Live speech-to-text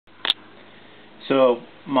So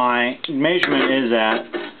my measurement is at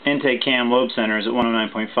intake cam lobe center is at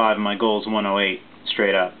 109.5 and my goal is 108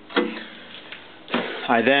 straight up.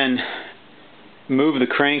 I then move the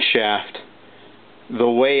crankshaft the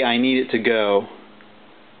way I need it to go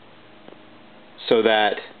so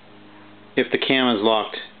that if the cam is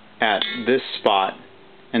locked at this spot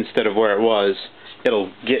instead of where it was,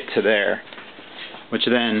 it'll get to there, which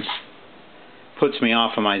then puts me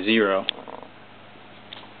off of my zero.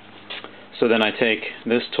 So then I take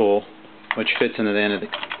this tool, which fits into the end of the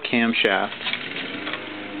camshaft,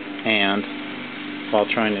 and while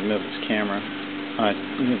trying to move this camera, I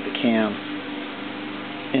move the cam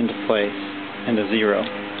into place, into zero.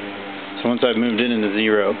 So once I've moved it into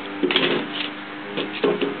zero,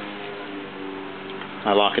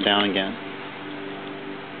 I lock it down again.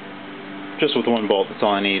 Just with one bolt, that's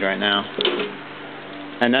all I need right now.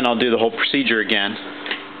 And then I'll do the whole procedure again,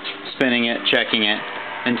 spinning it, checking it,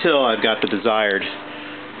 until I've got the desired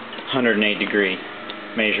 108 degree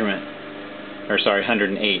measurement, or sorry,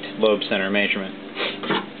 108 lobe center measurement.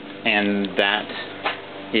 And that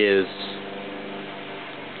is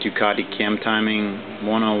Ducati cam timing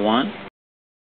 101.